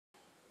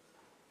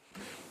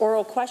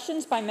Oral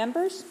questions by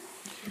members.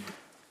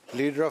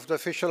 Leader of the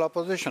Official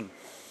Opposition.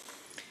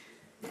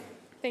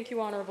 Thank you,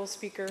 Honourable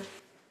Speaker.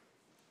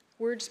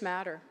 Words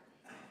matter.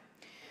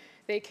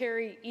 They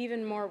carry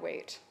even more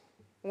weight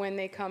when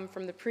they come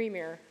from the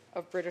Premier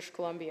of British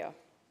Columbia.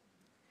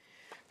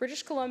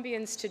 British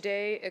Columbians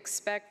today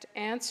expect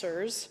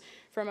answers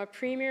from a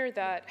Premier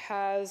that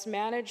has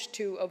managed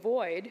to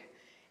avoid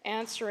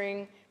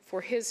answering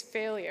for his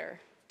failure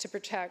to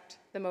protect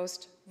the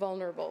most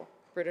vulnerable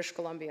British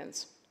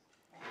Columbians.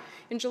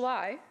 In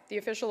July, the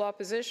Official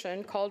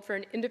Opposition called for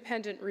an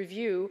independent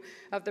review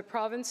of the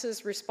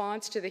province's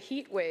response to the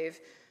heat wave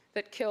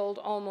that killed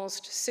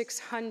almost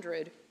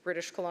 600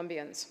 British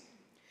Columbians.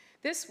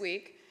 This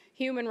week,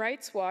 Human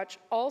Rights Watch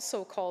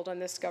also called on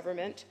this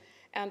government,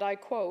 and I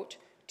quote,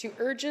 to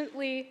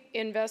urgently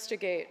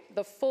investigate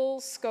the full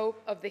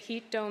scope of the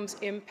heat dome's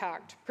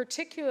impact,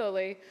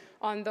 particularly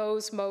on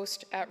those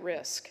most at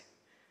risk.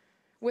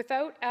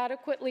 Without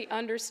adequately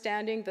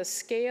understanding the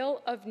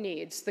scale of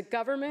needs, the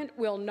government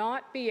will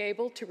not be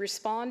able to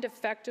respond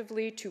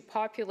effectively to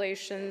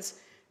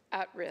populations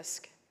at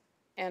risk,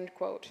 end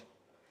quote.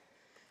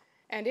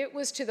 And it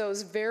was to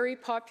those very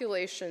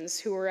populations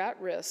who were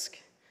at risk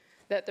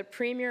that the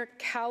Premier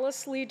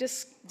callously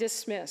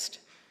dismissed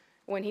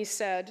when he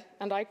said,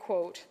 and I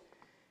quote,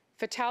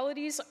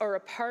 fatalities are a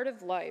part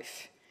of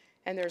life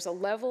and there's a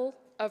level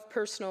of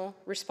personal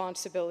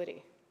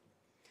responsibility.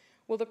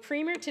 Will the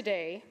Premier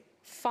today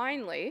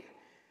finally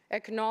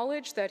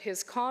acknowledge that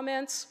his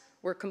comments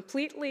were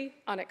completely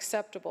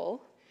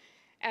unacceptable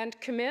and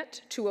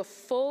commit to a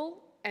full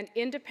and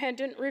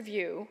independent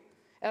review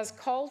as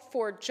called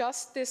for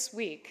just this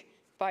week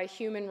by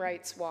Human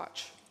Rights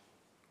Watch?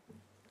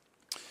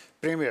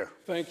 Premier.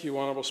 Thank you,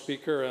 Honourable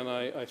Speaker, and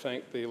I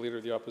thank the Leader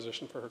of the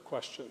Opposition for her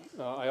question.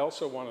 I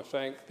also want to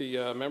thank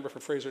the member for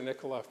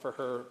Fraser-Nicola for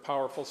her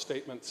powerful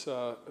statements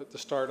to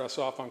start us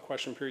off on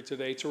question period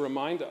today, to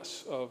remind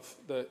us of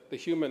the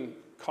human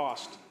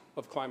cost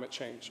of climate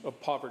change, of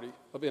poverty,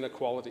 of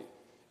inequality,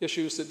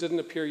 issues that didn't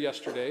appear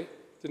yesterday,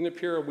 didn't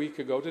appear a week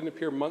ago, didn't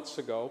appear months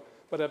ago,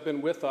 but have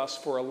been with us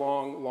for a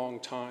long,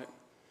 long time.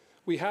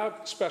 We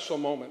have special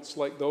moments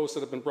like those that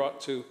have been brought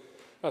to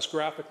us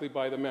graphically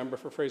by the member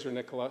for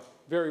Fraser-Nicola,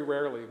 very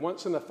rarely,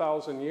 once in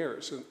 1,000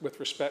 years with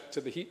respect to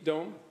the heat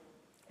dome,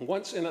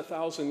 once in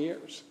 1,000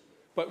 years.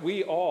 But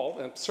we all,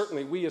 and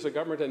certainly we as a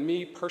government and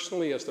me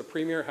personally as the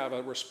Premier, have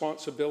a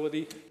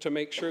responsibility to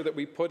make sure that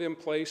we put in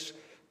place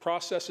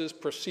processes,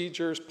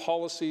 procedures,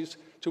 policies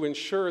to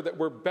ensure that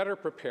we're better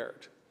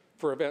prepared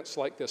for events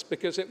like this,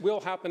 because it will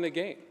happen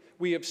again.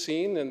 We have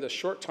seen in the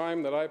short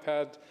time that I've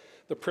had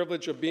the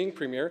privilege of being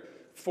Premier,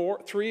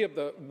 three of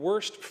the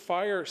worst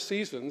fire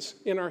seasons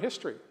in our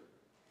history.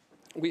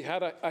 We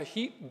had a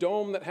heat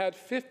dome that had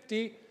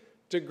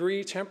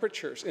 50-degree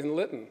temperatures in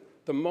Lytton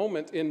the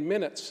moment, in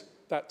minutes,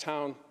 that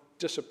town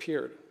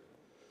disappeared.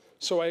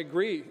 So I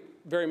agree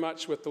very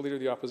much with the Leader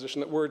of the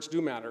Opposition that words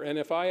do matter. And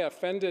if I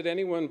offended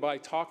anyone by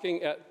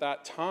talking at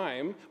that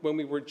time, when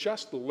we were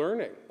just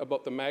learning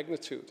about the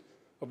magnitude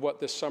of what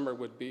this summer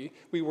would be,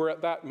 we were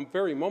at that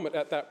very moment,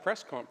 at that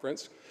press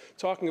conference,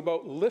 talking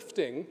about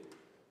lifting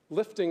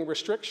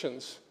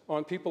restrictions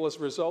on people as a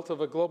result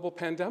of a global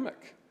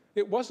pandemic.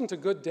 It wasn't a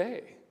good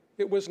day.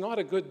 It was not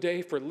a good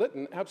day for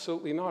Lytton,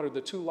 absolutely not, or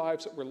the 2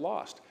 lives that were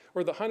lost,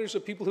 or the hundreds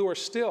of people who are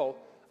still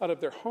out of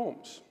their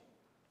homes.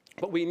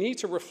 But we need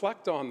to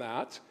reflect on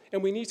that,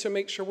 and we need to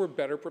make sure we're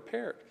better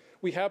prepared.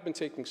 We have been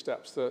taking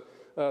steps.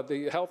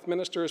 The Health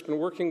Minister has been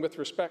working with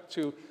respect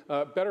to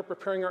better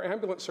preparing our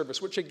ambulance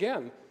service, which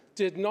again,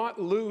 did not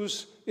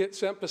lose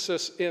its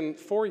emphasis in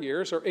 4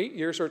 years or 8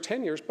 years or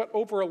 10 years, but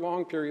over a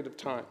long period of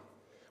time.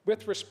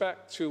 With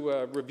respect to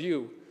a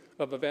review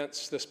of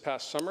events this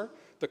past summer,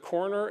 the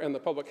coroner and the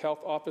Public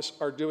Health Office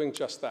are doing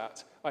just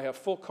that. I have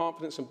full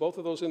confidence in both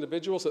of those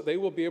individuals that they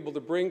will be able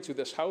to bring to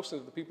this House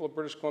and to the people of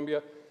British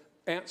Columbia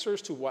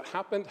answers to what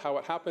happened, how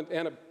it happened,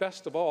 and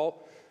best of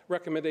all,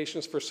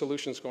 recommendations for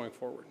solutions going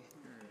forward.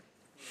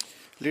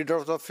 Leader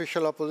of the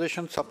Official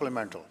Opposition,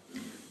 supplemental.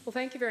 Well,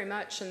 thank you very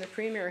much. And the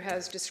Premier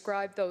has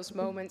described those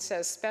moments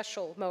as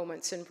special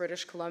moments in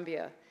British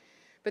Columbia.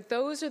 But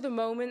those are the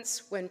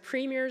moments when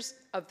premiers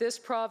of this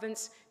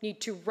province need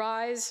to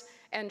rise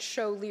and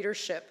show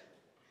leadership.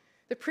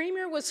 The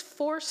Premier was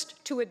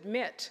forced to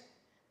admit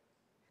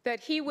that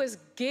he was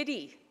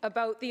giddy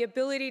about the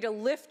ability to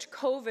lift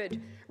COVID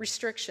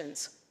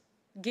restrictions.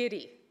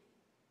 Giddy.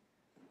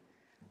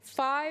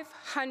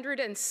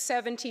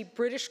 570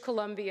 British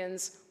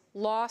Columbians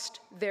lost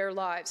their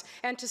lives.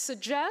 And to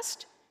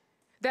suggest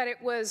that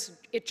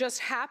it just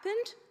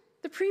happened,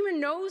 the Premier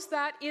knows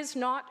that is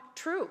not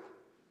true.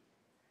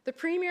 The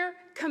Premier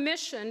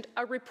commissioned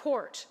a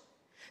report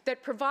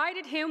that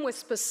provided him with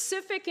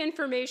specific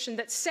information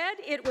that said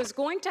it was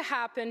going to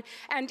happen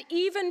and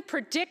even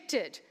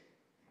predicted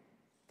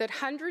that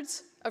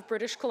hundreds of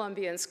British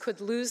Columbians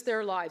could lose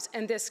their lives,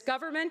 and this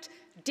government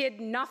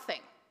did nothing.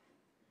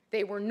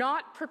 They were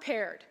not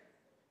prepared,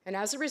 and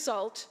as a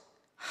result,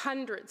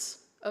 hundreds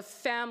of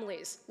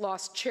families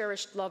lost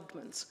cherished loved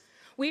ones.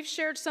 We've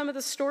shared some of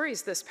the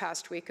stories this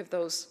past week of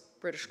those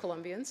British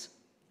Columbians,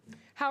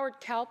 Howard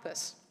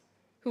Kalpis,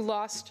 who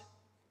lost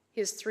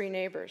his 3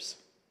 neighbors,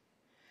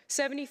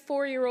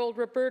 74-year-old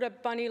Roberta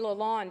Bunny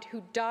Lalonde,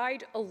 who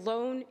died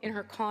alone in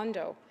her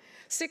condo,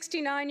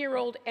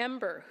 69-year-old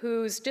Ember,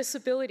 whose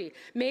disability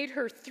made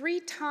her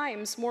 3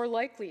 times more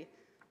likely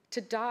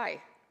to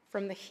die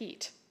from the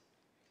heat,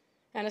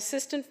 and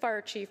Assistant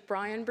Fire Chief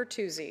Brian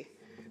Bertuzzi,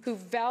 who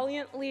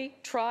valiantly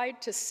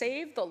tried to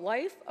save the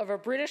life of a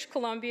British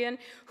Columbian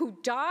who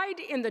died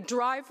in the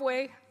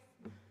driveway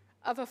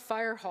of a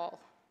fire hall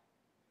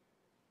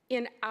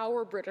in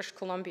our British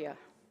Columbia.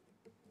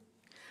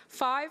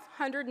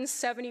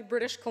 570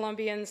 British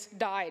Columbians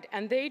died,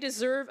 and they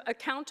deserve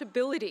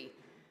accountability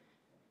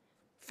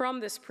from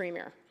this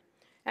Premier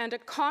and a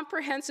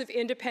comprehensive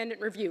independent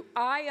review.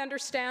 I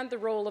understand the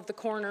role of the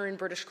coroner in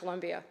British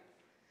Columbia.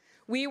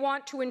 We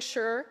want to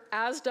ensure,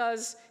 as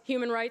does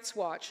Human Rights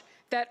Watch,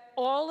 that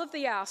all of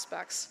the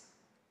aspects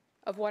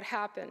of what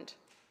happened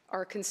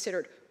are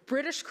considered.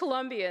 British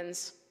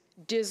Columbians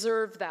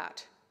deserve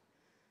that.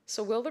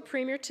 So will the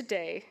Premier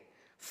today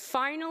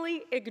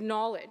finally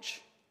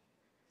acknowledge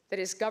that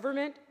his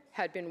government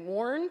had been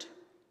warned,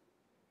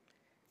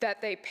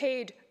 that they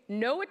paid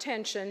no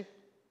attention,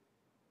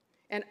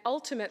 and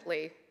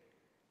ultimately,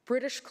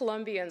 British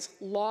Columbians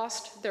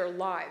lost their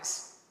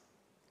lives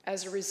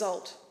as a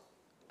result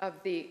of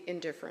the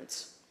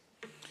indifference?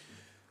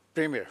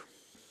 Premier.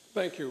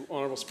 Thank you,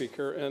 Honourable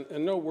Speaker.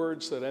 And no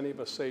words that any of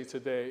us say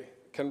today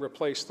can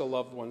replace the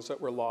loved ones that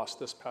were lost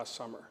this past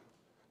summer.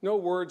 No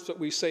words that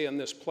we say in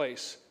this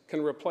place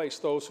can replace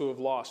those who have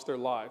lost their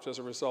lives as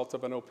a result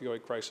of an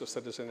opioid crisis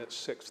that is in its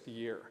 6th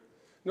year.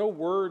 No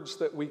words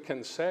that we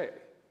can say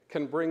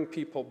can bring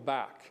people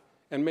back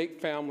and make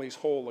families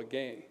whole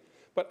again.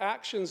 But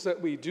actions that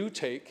we do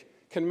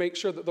take can make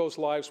sure that those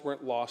lives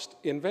weren't lost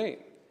in vain.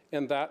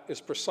 And that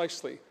is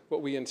precisely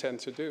what we intend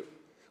to do.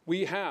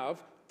 We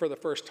have, for the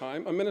first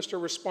time, a minister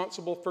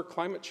responsible for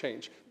climate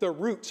change, the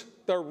root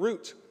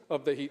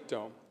of the heat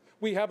dome.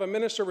 We have a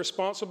minister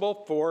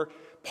responsible for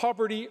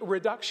poverty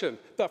reduction,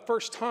 the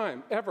first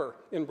time ever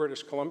in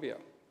British Columbia.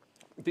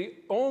 The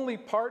only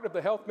part of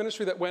the health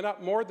ministry that went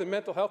up more than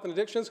mental health and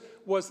addictions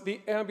was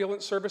the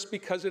ambulance service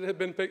because it had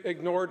been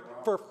ignored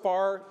for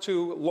far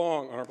too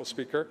long, Honourable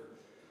Speaker.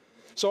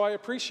 So I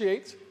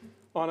appreciate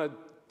on a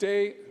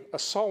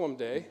solemn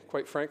day,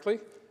 quite frankly,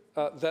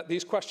 that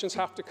these questions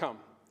have to come.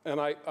 And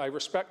I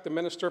respect the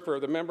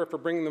member for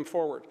bringing them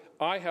forward.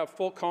 I have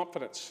full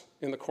confidence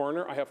in the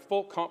coroner. I have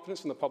full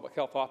confidence in the Public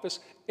Health Office.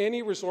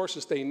 Any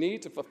resources they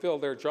need to fulfill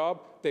their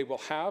job, they will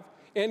have.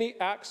 Any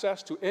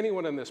access to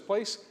anyone in this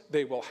place,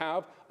 they will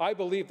have. I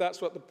believe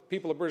that's what the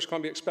people of British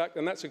Columbia expect,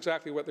 and that's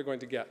exactly what they're going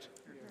to get.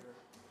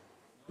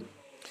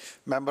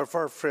 Member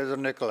for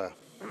Fraser-Nicola.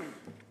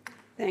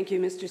 Thank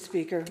you, Mr.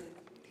 Speaker.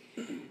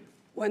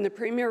 When the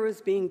Premier was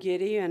being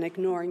giddy and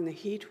ignoring the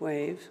heat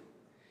wave,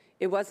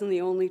 it wasn't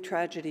the only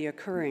tragedy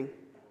occurring.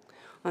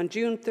 On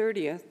June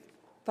 30th,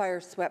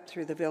 fire swept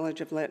through the village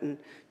of Lytton,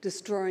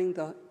 destroying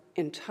the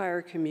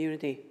entire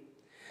community.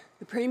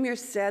 The Premier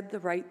said the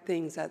right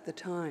things at the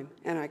time,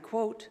 and I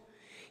quote,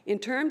 "In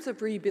terms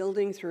of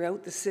rebuilding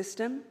throughout the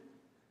system,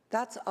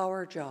 that's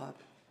our job."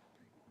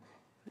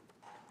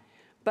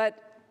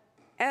 But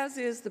as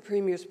is the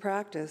Premier's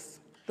practice,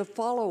 the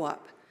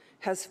follow-up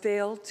has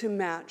failed to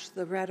match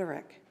the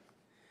rhetoric.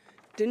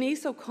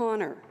 Denise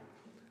O'Connor,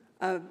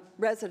 a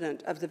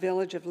resident of the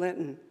village of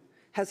Lytton,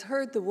 has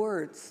heard the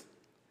words,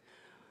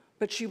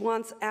 but she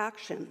wants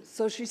action,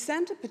 so she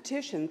sent a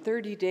petition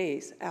 30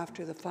 days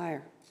after the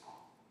fire.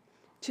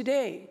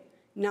 Today,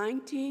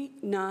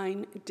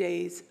 99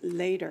 days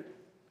later,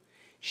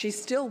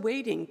 she's still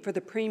waiting for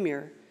the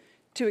Premier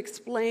to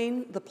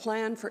explain the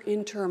plan for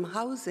interim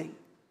housing.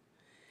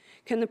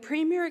 Can the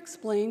Premier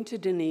explain to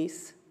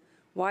Denise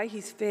why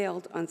he's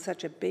failed on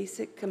such a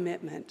basic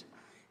commitment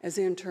as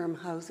interim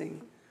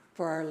housing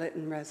for our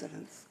Lytton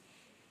residents?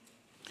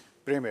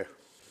 Premier.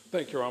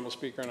 Thank you, Honourable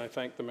Speaker, and I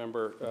thank the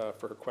member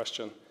for her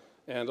question.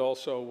 And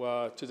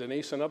also to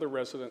Denise and other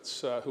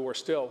residents who are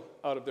still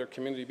out of their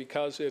community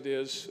because it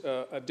is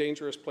a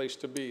dangerous place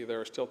to be. There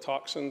are still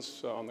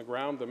toxins on the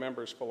ground. The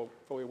member is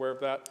fully aware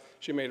of that.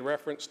 She made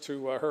reference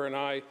to her and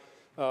I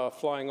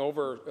flying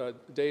over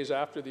days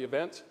after the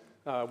event.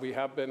 We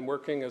have been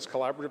working as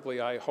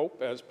collaboratively, I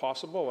hope, as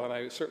possible, and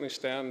I certainly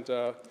stand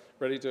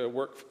ready to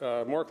work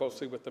more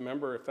closely with the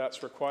member if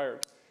that's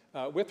required.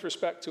 With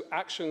respect to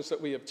actions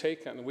that we have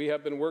taken, we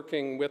have been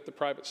working with the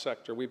private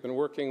sector. We've been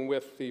working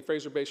with the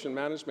Fraser Basin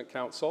Management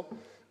Council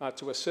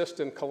to assist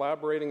in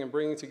collaborating and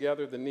bringing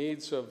together the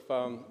needs of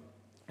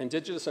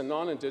Indigenous and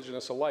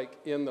non-Indigenous alike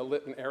in the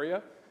Lytton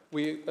area.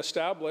 We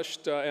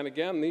established, and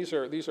again, these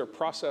are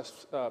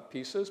process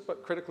pieces,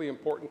 but critically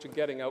important to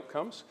getting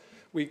outcomes.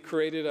 We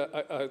created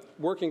a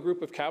working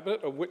group of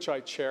cabinet, of which I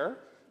chair,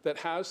 that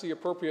has the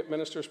appropriate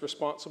ministers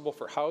responsible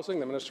for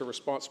housing, the minister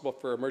responsible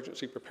for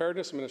emergency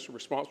preparedness, the minister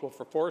responsible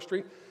for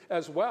forestry,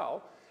 as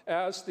well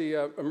as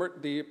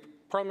the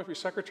parliamentary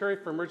secretary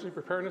for emergency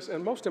preparedness,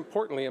 and most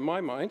importantly, in my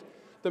mind,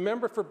 The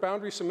member for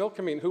Boundary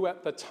Similkameen, who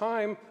at the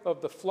time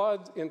of the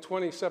flood in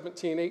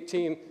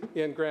 2017-18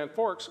 in Grand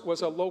Forks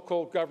was a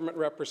local government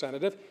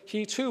representative,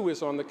 he too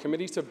is on the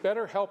committee to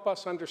better help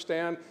us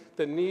understand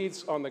the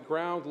needs on the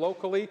ground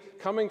locally,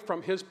 coming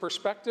from his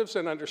perspectives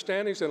and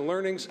understandings and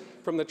learnings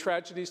from the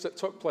tragedies that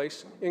took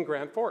place in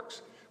Grand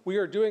Forks. We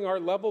are doing our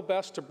level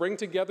best to bring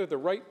together the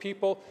right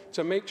people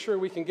to make sure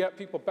we can get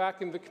people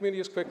back into the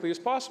community as quickly as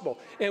possible.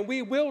 And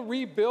we will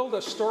rebuild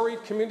a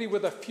storied community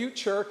with a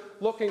future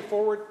looking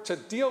forward to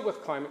deal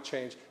with climate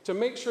change, to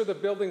make sure the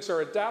buildings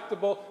are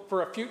adaptable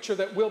for a future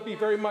that will be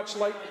very much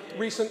like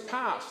recent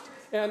past.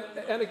 And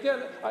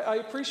again, I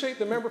appreciate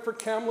the member for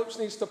Kamloops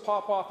needs to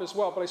pop off as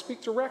well, but I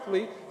speak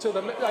directly to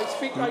the I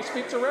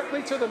speak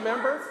directly to the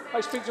member.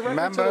 I speak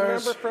directly to the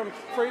member from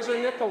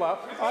Fraser-Nicola.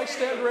 I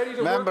stand ready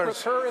to work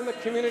with her and the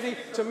community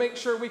to make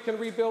sure we can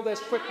rebuild as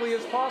quickly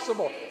as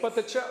possible. But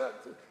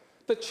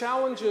the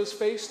challenges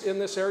faced in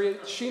this area,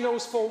 she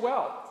knows full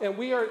well. And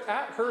we are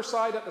at her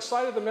side, at the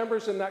side of the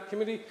members in that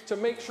committee, to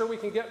make sure we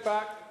can get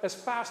back as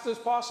fast as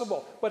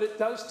possible. But it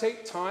does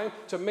take time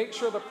to make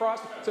sure the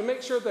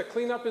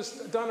cleanup is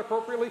done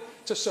appropriately,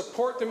 to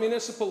support the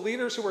municipal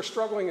leaders who are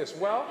struggling as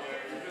well.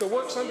 The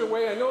work's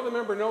underway. I know the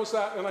member knows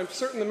that, and I'm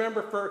certain the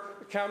member for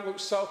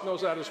Kamloops South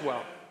knows that as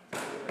well.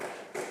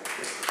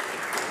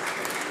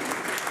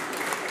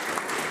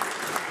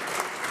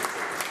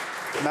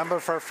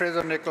 Member for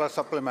Fraser-Nicola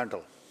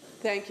supplemental.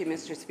 Thank you,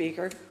 Mr.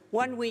 Speaker.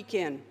 1 week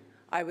in,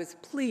 I was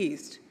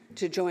pleased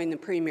to join the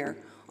Premier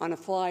on a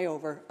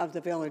flyover of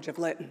the village of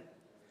Lytton.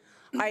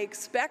 I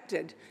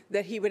expected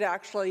that he would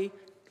actually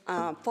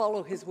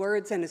follow his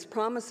words and his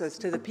promises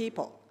to the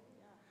people.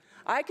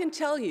 I can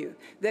tell you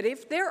that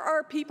if there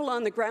are people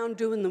on the ground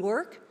doing the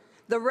work,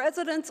 the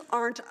residents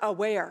aren't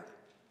aware.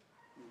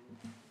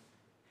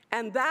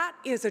 And that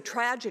is a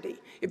tragedy.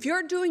 If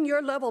you're doing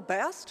your level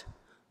best,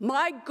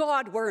 my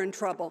God, we're in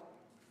trouble.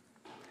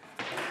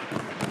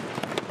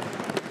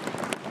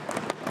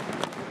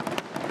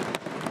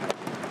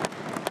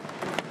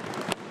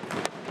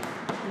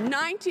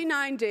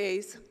 "99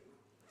 days,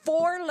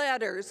 4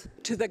 letters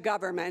to the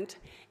government,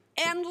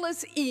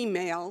 endless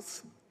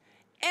emails,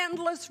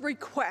 endless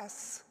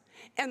requests,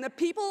 and the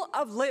people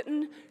of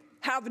Lytton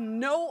have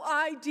no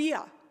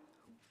idea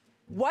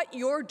what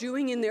you're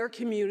doing in their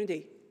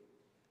community.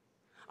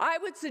 I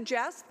would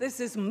suggest this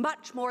is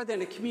much more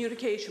than a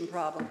communication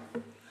problem.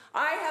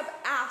 I have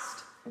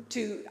asked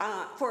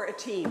for a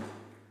team.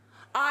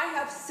 I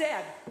have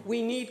said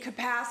we need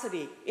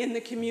capacity in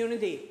the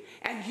community,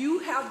 and you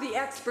have the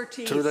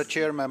expertise. Through the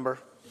chair, member.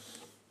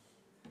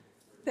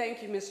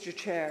 Thank you, Mr.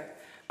 Chair.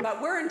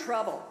 But we're in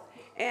trouble.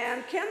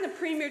 And can the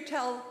Premier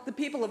tell the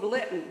people of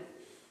Lytton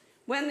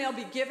when they'll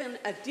be given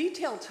a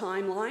detailed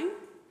timeline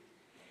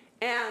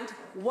and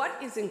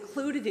what is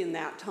included in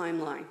that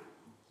timeline?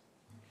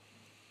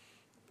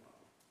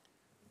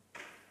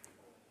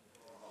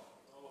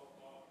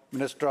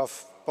 Minister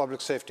of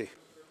Public Safety.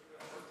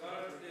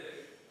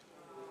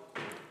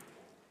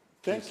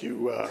 Thank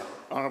you,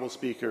 Honourable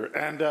Speaker.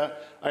 And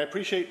I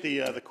appreciate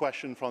the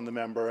question from the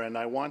member, and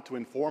I want to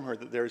inform her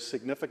that there is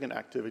significant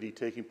activity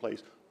taking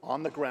place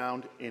on the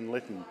ground in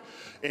Lytton.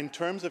 In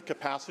terms of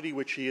capacity,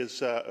 which she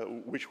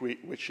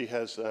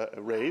has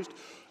raised,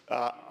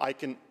 I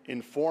can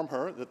inform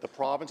her that the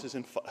province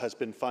has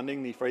been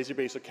funding the Fraser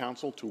Basin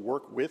Council to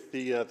work with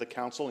the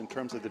council in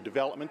terms of the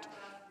development.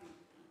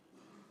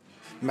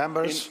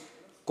 Members,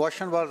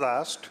 question was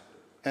asked,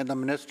 and the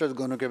minister is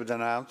going to give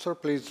an answer.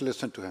 Please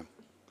listen to him.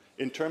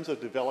 In terms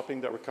of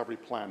developing that recovery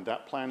plan,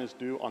 that plan is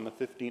due on the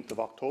 15th of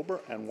October,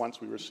 and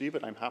once we receive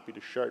it, I'm happy to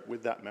share it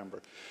with that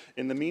member.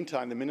 In the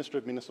meantime, the Minister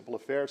of Municipal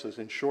Affairs has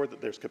ensured that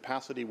there's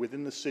capacity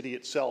within the city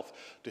itself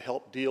to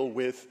help deal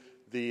with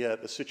the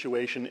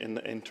situation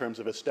in terms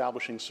of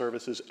establishing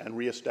services and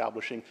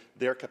re-establishing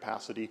their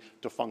capacity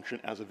to function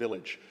as a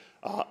village.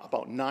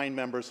 About 9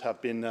 members have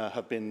been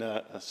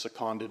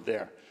seconded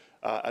there.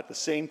 At the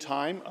same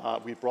time,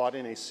 we brought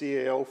in a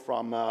CAO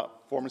former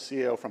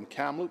CAO from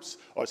Kamloops,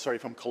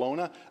 from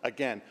Kelowna,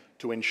 again,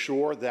 to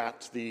ensure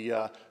that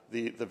the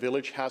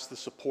village has the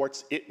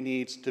supports it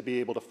needs to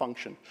be able to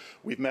function.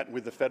 We've met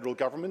with the federal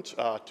government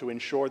to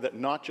ensure that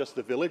not just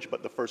the village,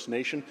 but the First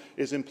Nation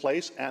is in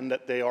place, and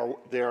that they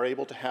are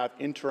able to have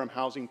interim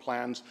housing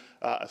plans,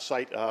 a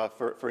site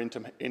for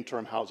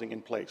interim housing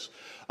in place.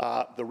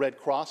 The Red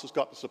Cross has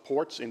got the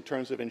supports in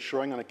terms of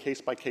ensuring on a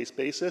case-by-case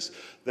basis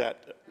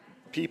that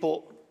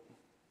people.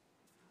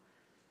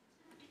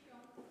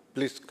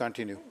 Please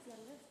continue.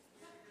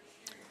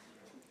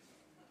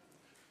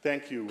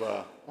 Thank you,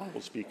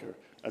 Honourable Speaker.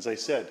 As I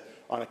said,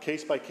 on a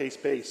case-by-case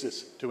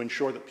basis to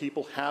ensure that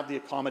people have the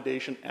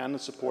accommodation and the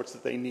supports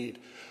that they need.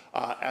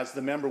 As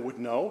the member would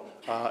know,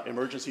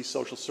 emergency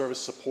social service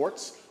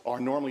supports are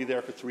normally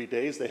there for 3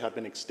 days. They have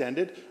been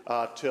extended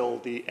till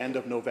the end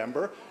of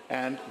November,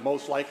 and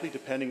most likely,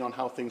 depending on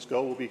how things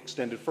go, will be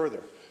extended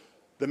further.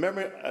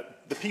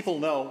 The people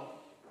know,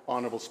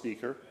 Honourable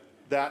Speaker,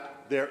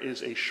 that there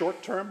is a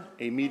short-term,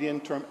 a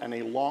medium-term, and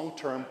a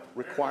long-term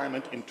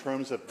requirement in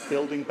terms of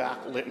building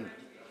back Lytton.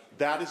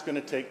 That is going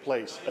to take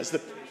place.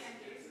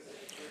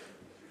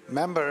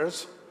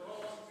 Members,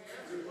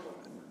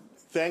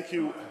 Thank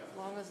you.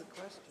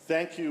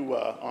 Thank you,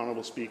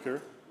 Honourable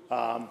Speaker.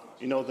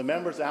 You know, the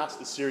members asked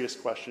a serious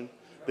question.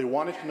 They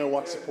wanted to know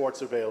what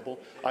support's available.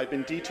 I've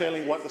been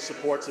detailing what the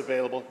support's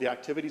available, the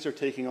activities are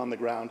taking on the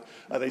ground.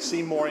 They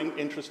seem more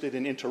interested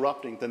in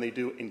interrupting than they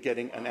do in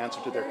getting an answer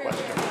to their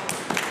question.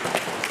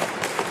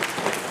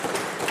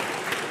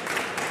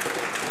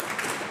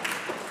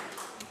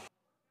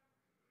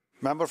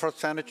 member for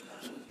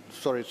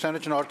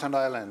Saanich North and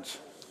Islands.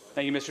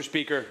 Thank you, Mr.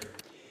 Speaker.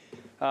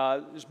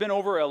 There's been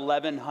over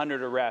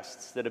 1,100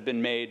 arrests that have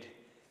been made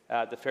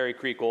at the Fairy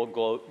Creek Old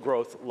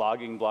Growth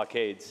logging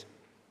blockades.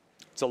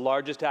 It's the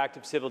largest act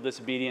of civil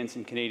disobedience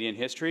in Canadian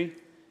history,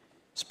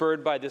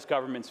 spurred by this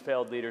government's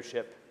failed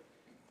leadership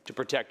to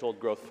protect old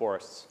growth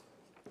forests.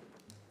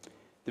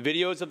 The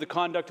videos of the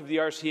conduct of the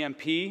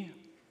RCMP,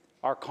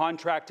 our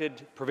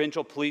contracted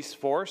provincial police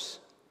force,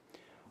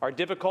 are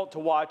difficult to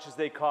watch as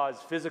they cause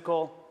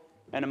physical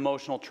and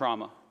emotional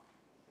trauma.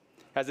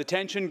 As the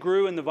tension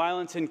grew and the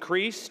violence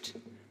increased,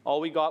 all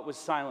we got was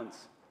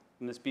silence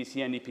from this BC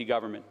NDP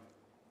government.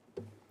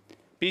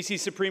 BC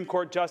Supreme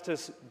Court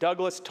Justice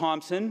Douglas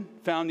Thompson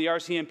found the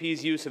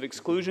RCMP's use of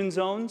exclusion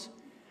zones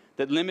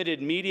that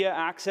limited media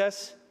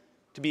access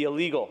to be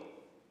illegal,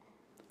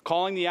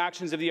 calling the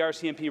actions of the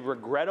RCMP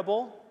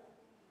regrettable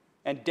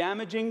and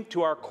damaging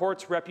to our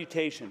court's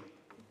reputation.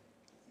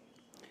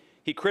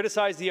 He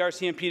criticized the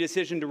RCMP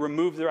decision to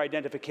remove their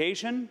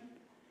identification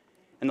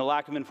and the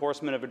lack of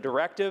enforcement of a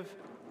directive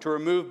to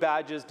remove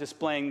badges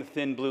displaying the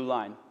thin blue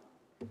line.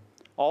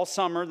 All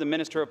summer, the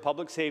Minister of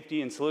Public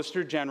Safety and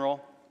Solicitor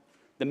General,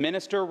 the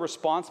minister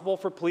responsible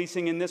for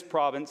policing in this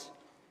province,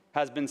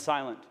 has been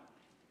silent.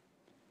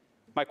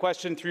 My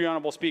question, through your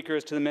Honourable Speaker,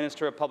 is to the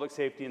Minister of Public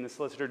Safety and the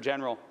Solicitor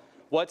General.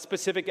 What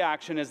specific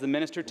action has the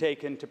minister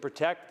taken to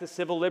protect the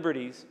civil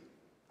liberties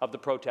of the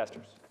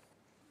protesters?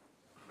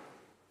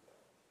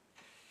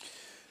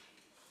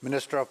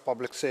 Minister of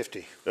Public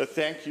Safety.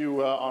 Thank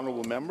you,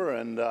 Honourable Member,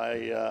 and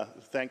I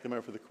thank the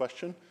member for the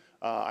question.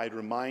 I'd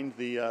remind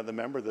the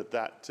member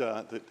that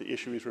the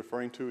issue he's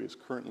referring to is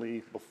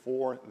currently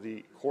before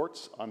the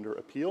courts under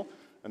appeal,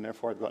 and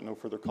therefore I've got no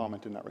further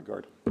comment in that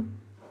regard.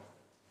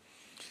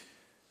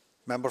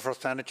 Member for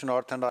Saanich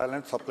North and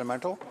Islands,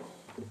 supplemental.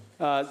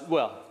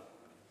 Well,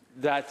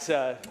 that's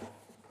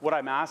what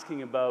I'm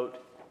asking about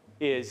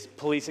is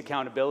police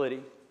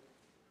accountability.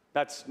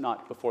 That's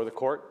not before the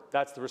court.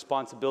 That's the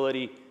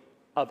responsibility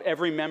of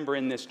every member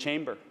in this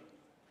chamber.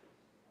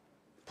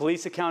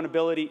 Police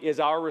accountability is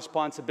our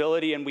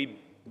responsibility, and we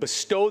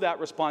bestow that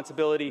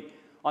responsibility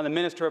on the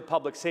Minister of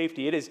Public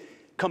Safety. It is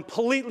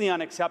completely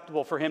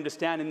unacceptable for him to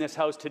stand in this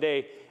House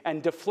today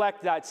and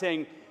deflect that,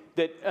 saying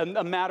that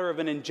a matter of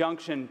an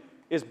injunction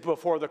is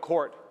before the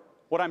court.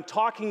 What I'm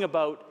talking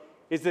about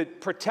is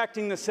that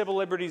protecting the civil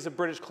liberties of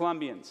British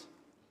Columbians.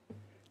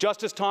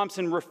 Justice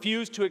Thompson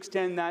refused to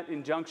extend that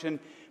injunction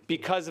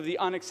because of the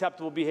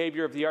unacceptable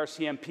behavior of the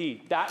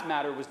RCMP. That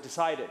matter was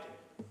decided.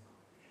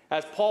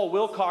 As Paul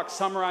Wilcox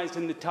summarized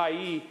in the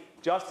Tyee,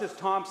 Justice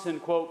Thompson,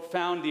 quote,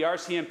 found the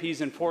RCMP's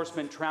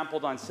enforcement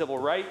trampled on civil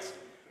rights,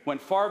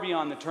 went far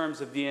beyond the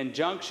terms of the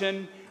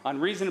injunction,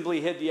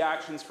 unreasonably hid the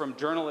actions from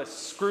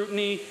journalist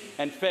scrutiny,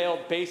 and failed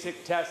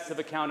basic tests of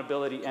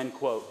accountability, end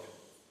quote.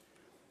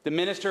 The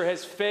minister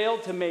has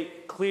failed to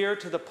make clear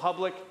to the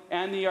public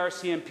and the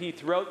RCMP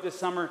throughout this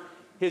summer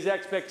his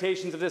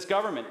expectations of this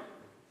government.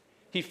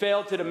 He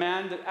failed to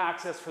demand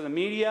access for the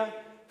media,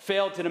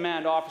 failed to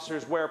demand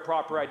officers wear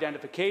proper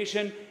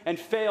identification, and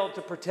failed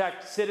to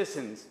protect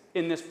citizens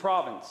in this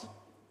province.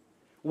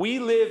 We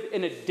live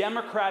in a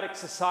democratic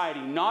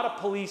society, not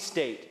a police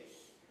state.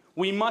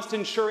 We must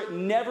ensure it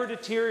never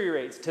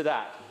deteriorates to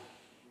that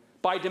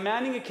by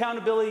demanding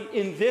accountability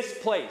in this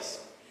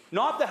place,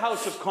 not the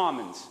House of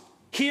Commons,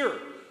 here.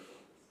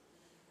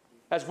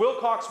 As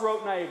Wilcox wrote,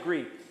 and I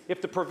agree,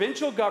 if the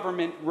provincial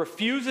government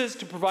refuses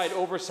to provide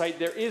oversight,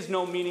 there is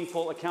no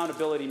meaningful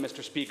accountability,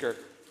 Mr. Speaker.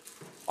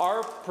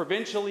 Our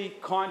provincially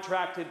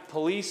contracted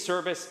police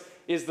service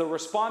is the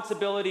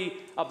responsibility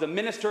of the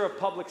Minister of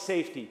Public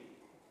Safety.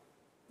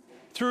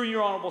 Through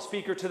your Honourable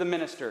Speaker, to the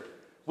Minister,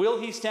 will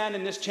he stand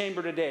in this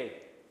chamber today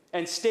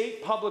and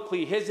state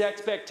publicly his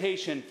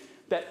expectation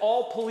that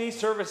all police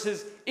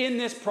services in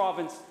this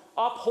province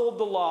uphold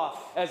the law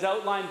as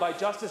outlined by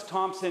Justice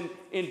Thompson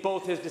in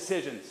both his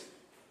decisions?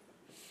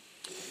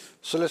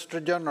 Solicitor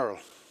General.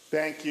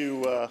 Thank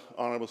you,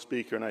 Honourable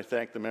Speaker, and I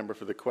thank the member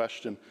for the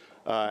question.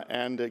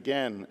 And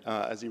again,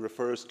 as he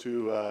refers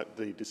to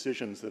the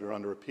decisions that are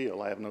under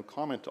appeal, I have no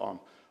comment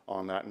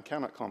on that and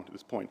cannot comment at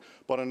this point.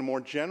 But in a more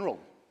general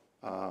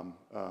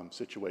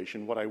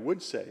situation, what I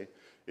would say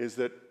is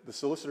that the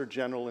Solicitor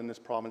General in this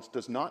province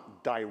does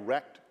not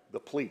direct the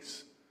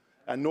police,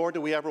 and nor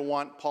do we ever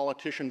want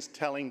politicians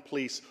telling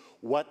police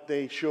what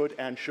they should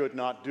and should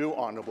not do,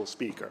 Honourable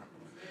Speaker.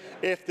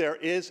 If there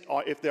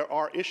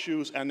are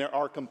issues and there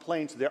are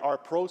complaints, there are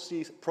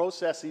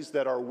processes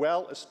that are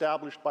well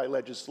established by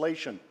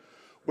legislation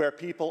where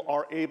people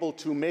are able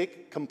to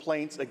make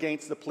complaints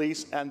against the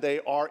police and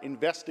they are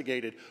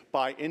investigated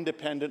by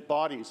independent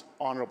bodies,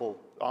 Honourable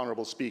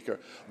Honourable Speaker.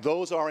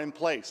 Those are in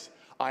place.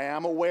 I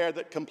am aware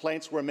that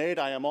complaints were made.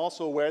 I am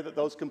also aware that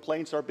those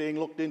complaints are being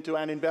looked into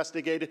and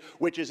investigated,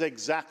 which is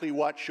exactly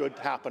what should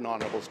happen,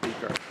 Honourable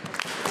Speaker.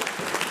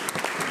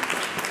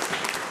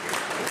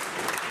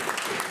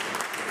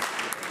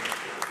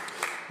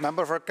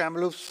 Member for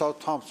Kamloops South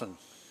Thompson.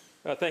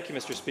 Thank you,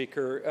 Mr.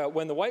 Speaker.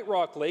 When the White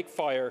Rock Lake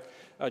fire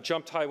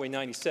jumped Highway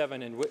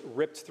 97 and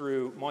ripped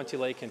through Monty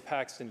Lake and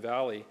Paxton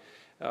Valley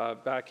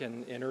back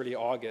in early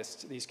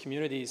August, these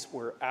communities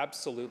were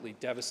absolutely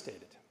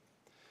devastated.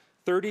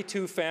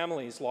 32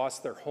 families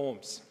lost their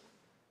homes.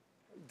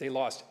 They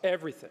lost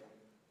everything.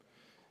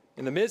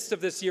 In the midst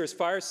of this year's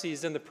fire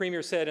season, the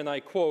Premier said, and I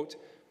quote,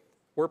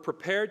 "We're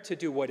prepared to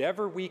do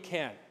whatever we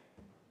can,"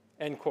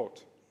 end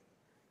quote.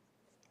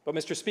 But,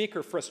 Mr.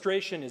 Speaker,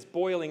 frustration is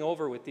boiling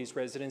over with these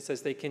residents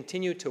as they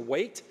continue to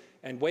wait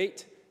and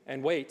wait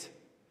and wait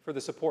for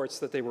the supports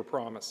that they were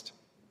promised.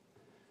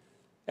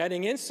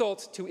 Adding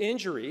insult to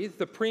injury,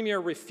 the Premier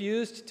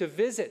refused to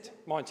visit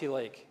Monty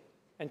Lake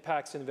and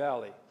Paxton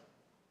Valley.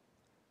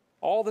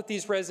 All that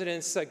these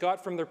residents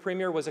got from their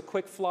Premier was a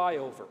quick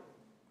flyover.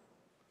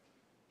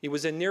 He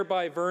was in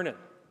nearby Vernon,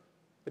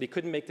 but he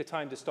couldn't make the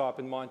time to stop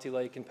in Monty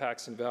Lake and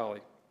Paxton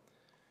Valley.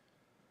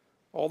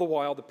 All the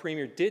while, the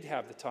Premier did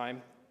have the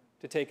time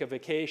to take a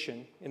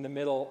vacation in the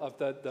middle of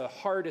the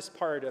hardest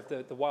part of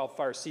the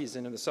wildfire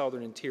season in the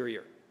southern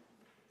interior.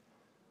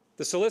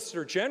 The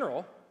Solicitor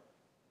General,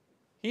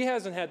 he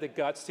hasn't had the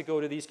guts to go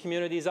to these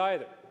communities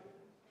either.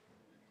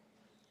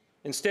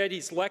 Instead,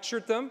 he's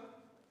lectured them,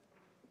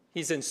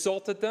 he's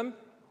insulted them,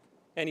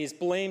 and he's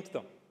blamed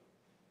them.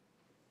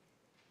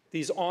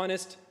 These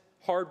honest,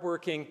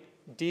 hardworking,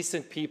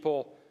 decent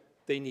people,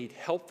 they need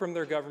help from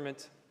their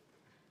government,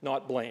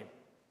 not blame.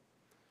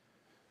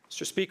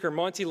 Mr. Speaker,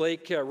 Monty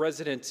Lake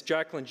resident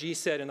Jacqueline G.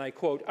 said, and I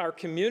quote, "Our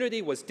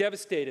community was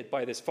devastated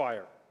by this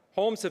fire.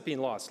 Homes have been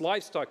lost,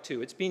 livestock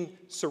too. It's been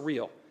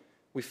surreal.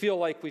 We feel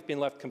like we've been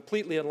left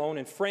completely alone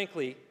and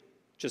frankly,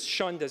 just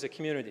shunned as a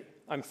community.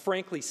 I'm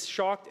frankly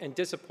shocked and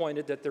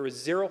disappointed that there is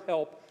zero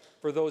help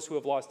for those who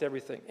have lost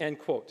everything," end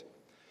quote.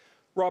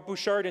 Rob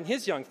Bouchard and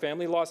his young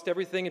family lost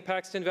everything in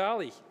Paxton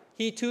Valley.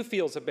 He too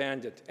feels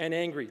abandoned and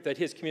angry that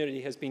his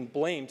community has been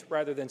blamed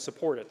rather than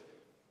supported.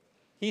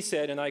 He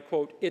said, and I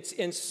quote, "It's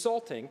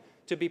insulting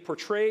to be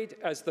portrayed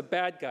as the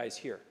bad guys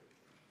here.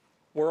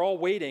 We're all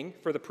waiting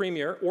for the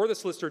Premier or the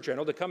Solicitor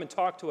General to come and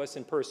talk to us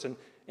in person,"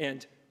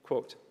 end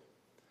quote.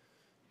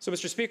 So,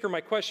 Mr. Speaker,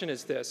 my question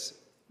is this.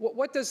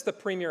 What does the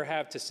Premier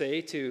have to say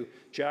to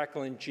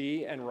Jacqueline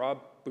G. and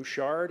Rob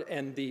Bouchard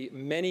and the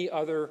many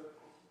other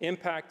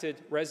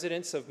impacted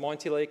residents of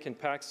Monty Lake and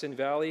Paxton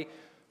Valley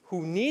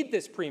who need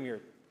this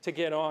Premier to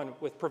get on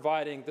with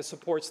providing the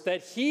supports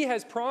that he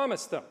has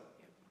promised them,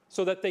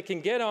 so that they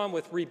can get on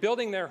with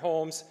rebuilding their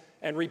homes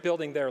and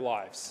rebuilding their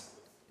lives?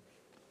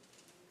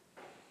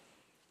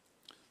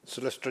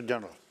 Solicitor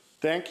General.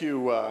 Thank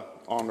you,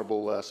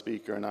 Honourable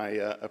Speaker, and I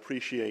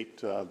appreciate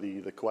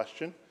the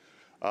question.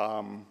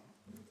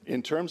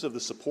 In terms of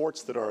the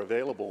supports that are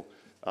available,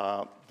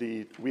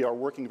 we are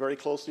working very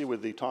closely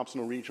with the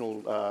Thompson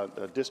Regional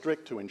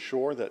District to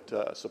ensure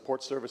that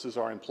support services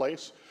are in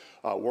place,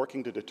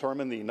 working to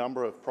determine the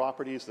number of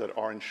properties that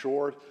are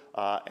insured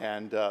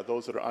and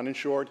those that are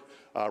uninsured.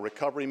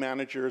 Recovery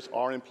managers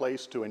are in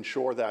place to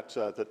ensure that,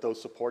 that those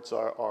supports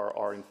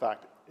are in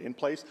fact in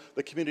place.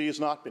 The community has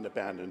not been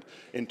abandoned.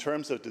 In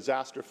terms of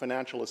disaster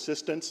financial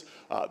assistance,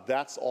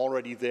 that's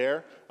already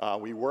there.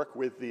 We work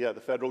with the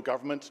federal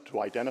government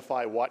to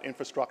identify what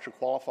infrastructure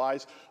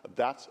qualifies.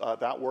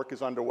 That work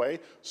is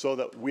underway so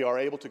that we are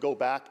able to go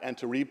back and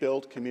to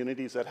rebuild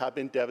communities that have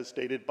been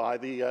devastated by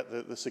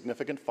the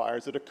significant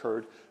fires that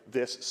occurred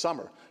this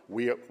summer.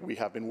 We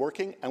have been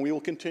working and we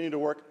will continue to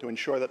work to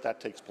ensure that that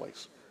takes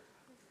place.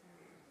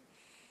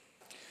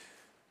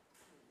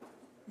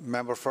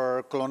 Member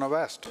for Kelowna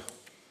West.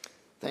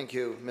 Thank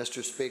you,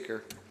 Mr.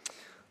 Speaker.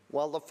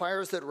 While the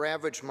fires that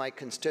ravaged my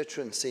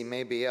constituency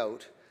may be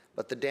out,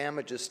 but the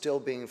damage is still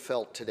being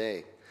felt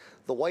today.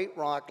 The White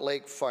Rock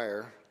Lake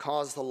fire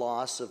caused the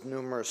loss of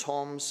numerous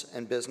homes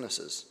and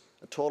businesses,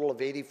 a total of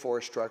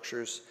 84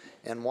 structures,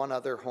 and one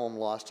other home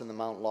lost in the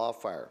Mount Law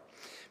fire.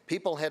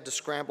 People had to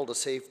scramble to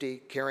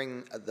safety,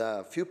 carrying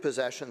the few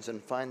possessions,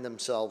 and find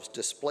themselves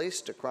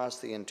displaced across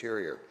the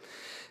interior.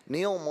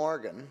 Neil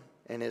Morgan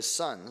and his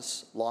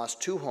sons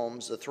lost 2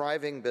 homes, a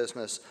thriving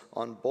business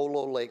on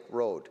Bolo Lake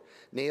Road.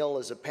 Neil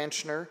is a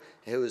pensioner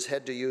who has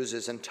had to use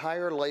his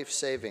entire life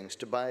savings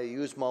to buy a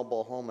used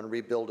mobile home and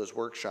rebuild his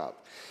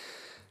workshop.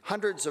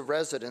 Hundreds of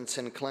residents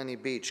in Killiney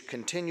Beach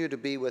continue to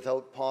be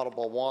without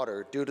potable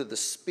water due to the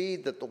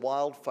speed that the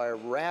wildfire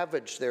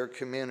ravaged their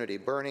community,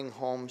 burning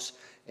homes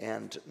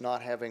and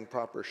not having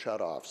proper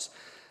shutoffs.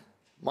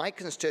 My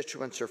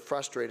constituents are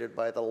frustrated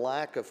by the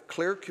lack of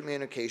clear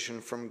communication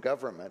from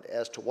government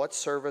as to what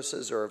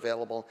services are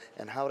available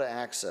and how to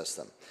access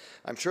them.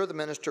 I'm sure the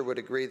minister would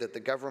agree that the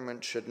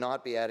government should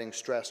not be adding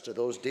stress to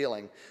those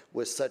dealing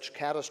with such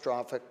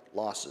catastrophic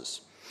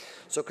losses.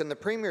 So can the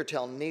Premier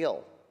tell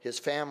Neil, his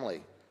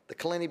family, the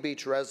Killiney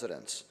Beach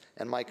residents,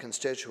 and my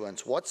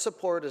constituents. What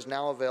support is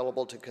now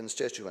available to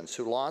constituents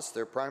who lost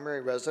their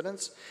primary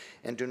residence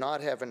and do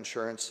not have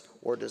insurance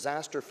or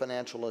disaster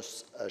financial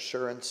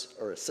assurance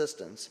or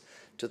assistance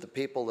to the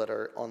people that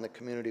are on the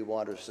community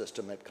water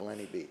system at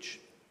Kaleni Beach?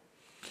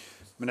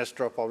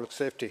 Minister of Public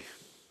Safety.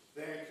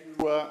 Thank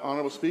you,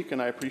 Honourable Speaker,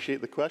 and I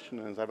appreciate the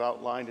question. As I've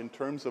outlined, in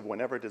terms of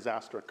whenever a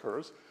disaster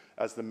occurs,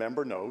 as the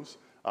member knows,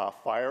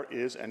 fire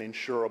is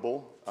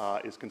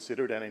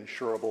considered an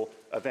insurable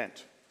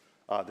event.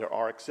 There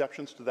are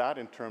exceptions to that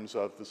in terms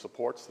of the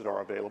supports that are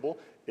available.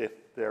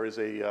 If there is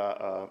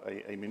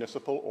a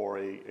municipal or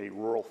a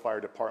rural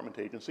fire department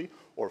agency,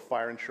 or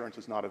fire insurance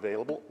is not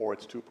available, or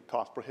it's too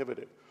cost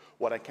prohibitive.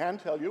 What I can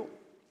tell you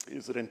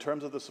is that in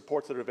terms of the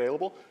supports that are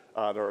available,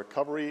 there are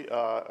recovery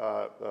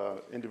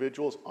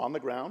individuals on the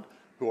ground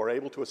who are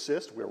able to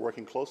assist. We're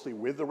working closely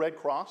with the Red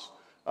Cross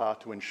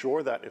to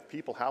ensure that if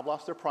people have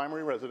lost their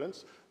primary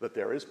residence, that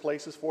there is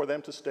places for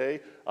them to stay,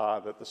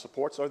 that the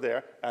supports are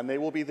there, and they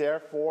will be there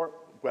for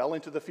well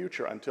into the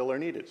future until they're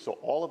needed. So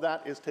all of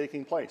that is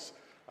taking place.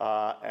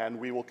 And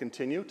we will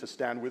continue to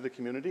stand with the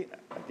community.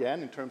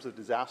 Again, in terms of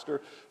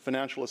disaster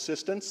financial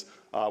assistance,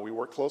 we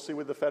work closely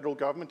with the federal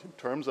government in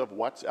terms of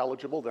what's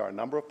eligible. There are a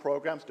number of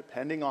programs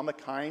depending on the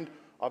kind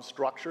of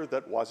structure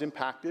that was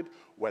impacted,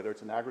 whether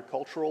it's an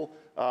agricultural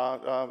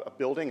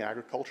building,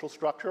 agricultural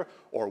structure,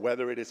 or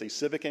whether it is a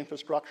civic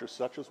infrastructure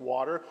such as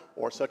water,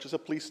 or such as a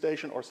police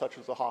station, or such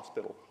as a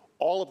hospital.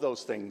 All of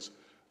those things.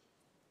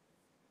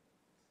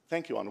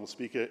 Thank you, Honourable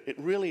Speaker. It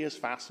really is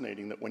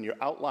fascinating that when you're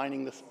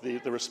outlining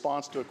the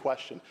response to a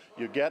question,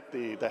 you get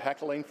the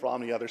heckling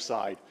from the other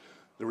side.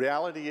 The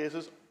reality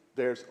is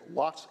there's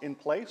lots in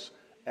place,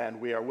 and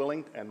we are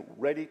willing and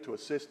ready to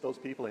assist those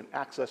people in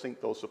accessing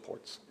those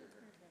supports.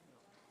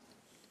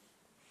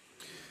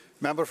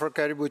 Member for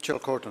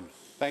Caribou-Chilcotin.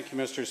 Thank you,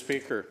 Mr.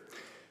 Speaker.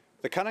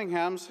 The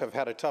Cunninghams have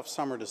had a tough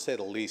summer, to say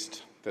the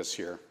least, this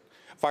year.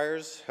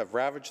 Fires have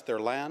ravaged their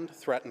land,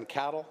 threatened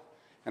cattle,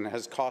 and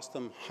has cost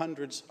them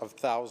hundreds of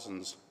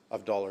thousands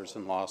of dollars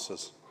in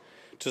losses.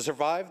 To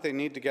survive, they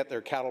need to get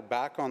their cattle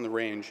back on the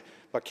range,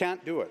 but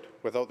can't do it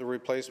without the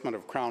replacement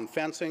of Crown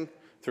fencing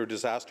through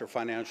disaster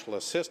financial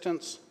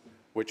assistance,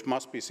 which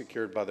must be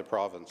secured by the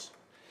province.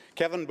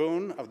 Kevin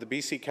Boone of the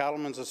BC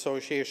Cattlemen's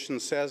Association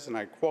says, and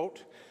I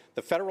quote,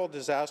 "The federal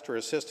disaster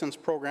assistance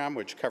program,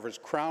 which covers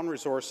Crown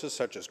resources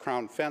such as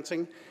Crown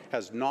fencing,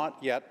 has not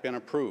yet been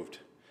approved.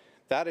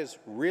 That is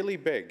really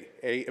big,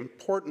 an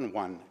important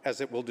one, as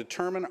it will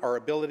determine our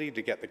ability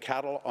to get the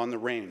cattle on the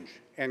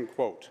range," end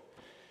quote.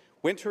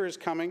 Winter is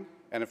coming,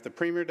 and if the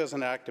Premier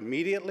doesn't act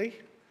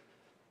immediately,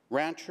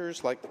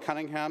 ranchers like the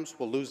Cunninghams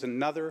will lose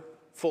another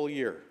full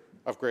year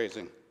of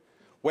grazing.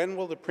 When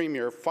will the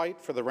Premier fight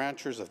for the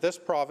ranchers of this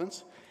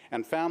province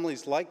and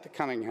families like the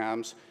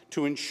Cunninghams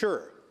to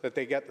ensure that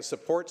they get the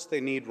supports they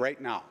need right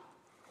now?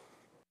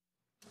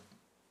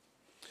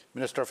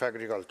 Minister of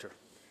Agriculture.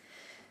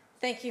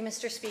 Thank you,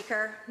 Mr.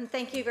 Speaker, and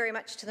thank you very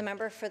much to the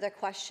member for the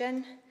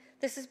question.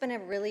 This has been a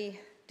really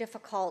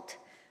difficult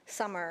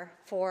summer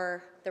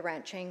for the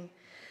ranching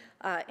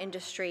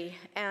industry,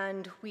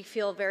 and we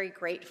feel very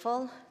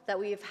grateful that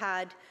we've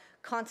had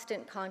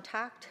constant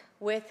contact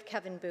with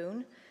Kevin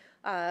Boone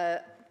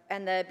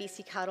and the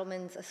BC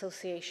Cattlemen's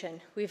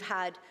Association. We've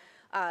had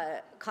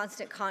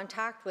constant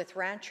contact with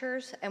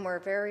ranchers, and we're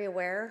very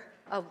aware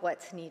of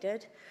what's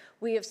needed.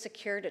 We have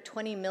secured a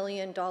 $20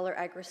 million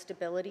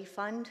agri-stability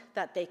fund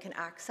that they can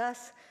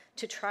access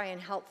to try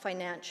and help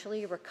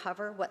financially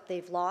recover what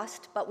they've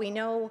lost. But we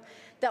know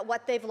that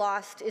what they've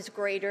lost is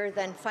greater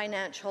than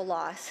financial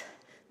loss.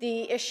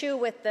 The issue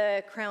with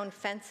the Crown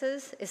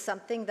fences is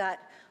something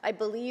that I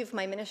believe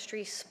my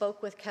ministry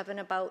spoke with Kevin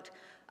about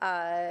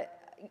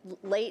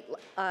late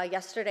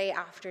yesterday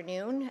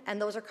afternoon,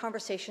 and those are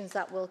conversations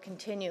that will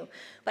continue.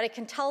 But I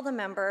can tell the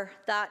member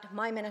that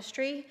my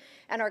ministry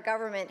and our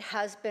government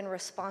has been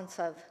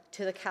responsive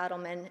to the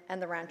cattlemen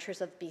and the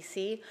ranchers of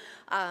BC.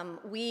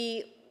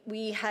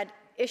 We had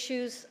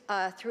issues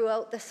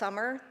throughout the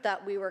summer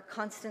that we were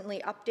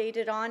constantly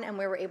updated on, and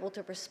we were able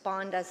to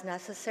respond as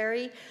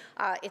necessary.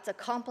 It's a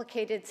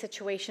complicated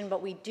situation,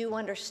 but we do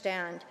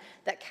understand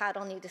that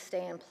cattle need to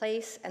stay in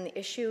place, and the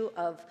issue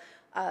of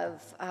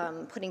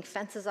putting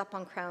fences up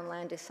on Crown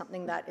land is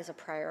something that is a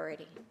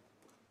priority.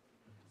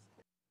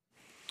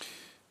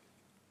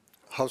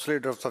 House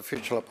Leader of the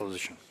Official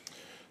Opposition.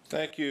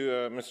 Thank you,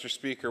 Mr.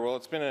 Speaker. Well,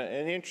 it's been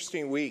an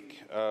interesting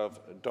week of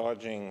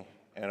dodging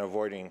and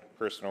avoiding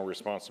personal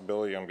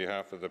responsibility on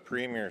behalf of the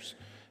Premier's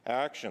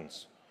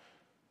actions.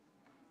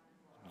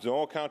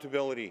 No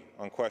accountability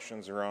on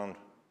questions around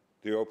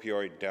the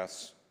opioid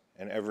deaths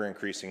and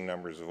ever-increasing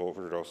numbers of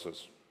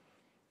overdoses.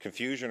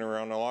 Confusion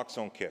around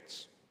naloxone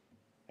kits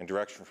and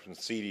direction from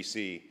the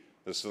CDC,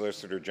 the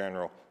Solicitor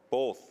General,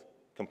 both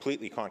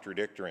completely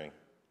contradicting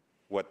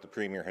what the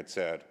Premier had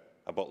said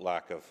about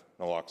lack of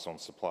naloxone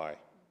supply.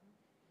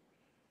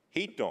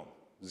 Heat dome,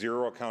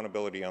 zero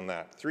accountability on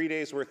that. 3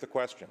 days worth of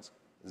questions,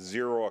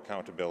 zero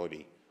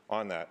accountability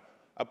on that.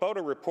 About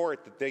a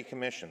report that they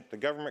commissioned, the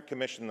government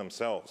commissioned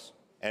themselves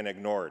and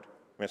ignored,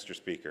 Mr.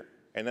 Speaker,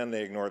 and then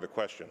they ignore the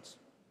questions.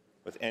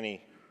 with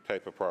any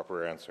type of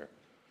proper answer.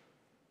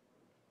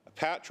 A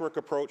patchwork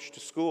approach to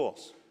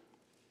schools,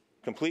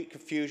 complete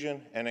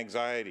confusion and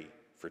anxiety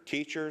for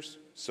teachers,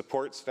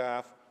 support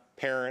staff,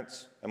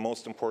 parents, and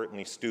most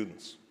importantly,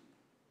 students.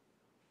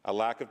 A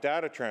lack of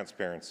data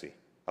transparency,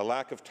 a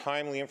lack of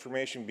timely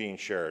information being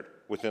shared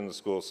within the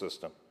school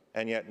system,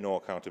 and yet no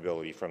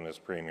accountability from this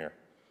Premier.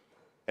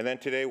 And then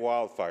today,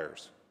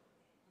 wildfires.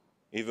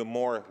 Even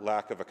more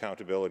lack of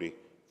accountability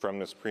from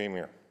this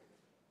Premier.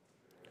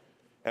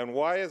 And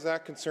why is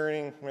that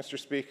concerning, Mr.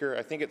 Speaker?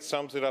 I think it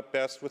sums it up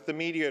best with the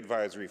media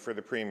advisory for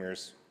the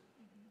Premier's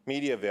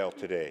media veil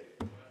today.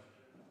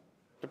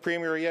 The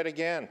Premier, yet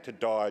again, to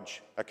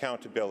dodge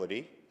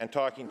accountability and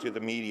talking to the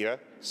media,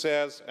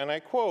 says, and I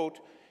quote,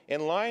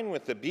 "In line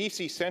with the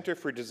BC Centre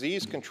for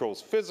Disease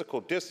Control's physical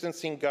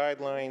distancing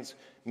guidelines,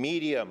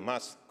 media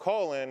must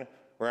call in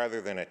rather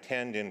than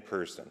attend in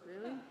person."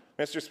 Really?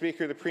 Mr.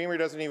 Speaker, the Premier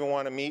doesn't even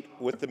want to meet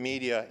with the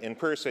media in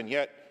person,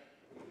 yet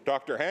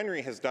Dr.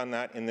 Henry has done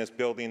that in this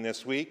building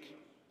this week.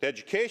 The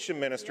Education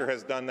Minister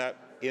has done that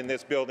in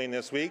this building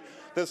this week.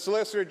 The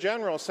Solicitor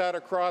General sat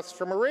across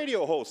from a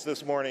radio host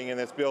this morning in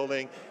this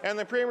building, and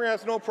the Premier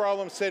has no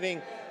problem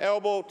sitting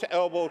elbow to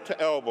elbow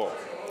to elbow.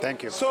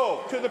 Thank you.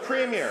 So, to the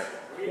Premier,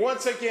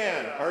 once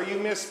again, are you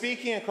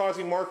misspeaking and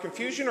causing more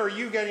confusion, or are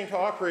you getting to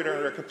operate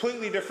under a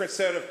completely different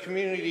set of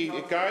community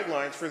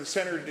guidelines for the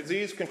Centre of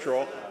Disease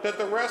Control that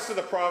the rest of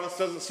the province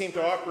doesn't seem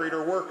to operate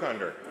or work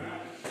under?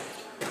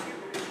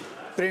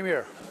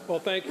 Premier. Well,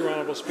 thank you,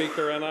 Honourable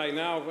Speaker, and I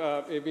now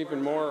have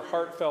even more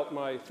heartfelt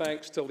my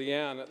thanks to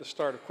Leanne at the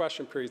start of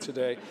question period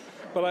today.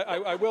 But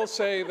I will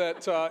say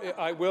that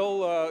I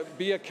will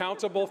be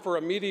accountable for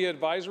a media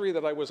advisory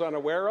that I was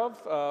unaware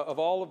of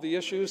all of the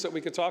issues that we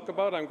could talk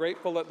about. I'm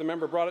grateful that the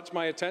member brought it to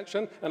my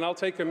attention, and I'll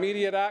take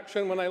immediate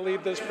action when I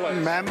leave this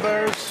place.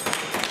 Members.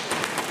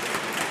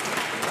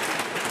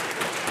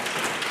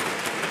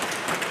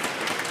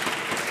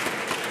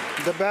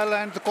 The bell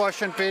ends the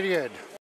question period.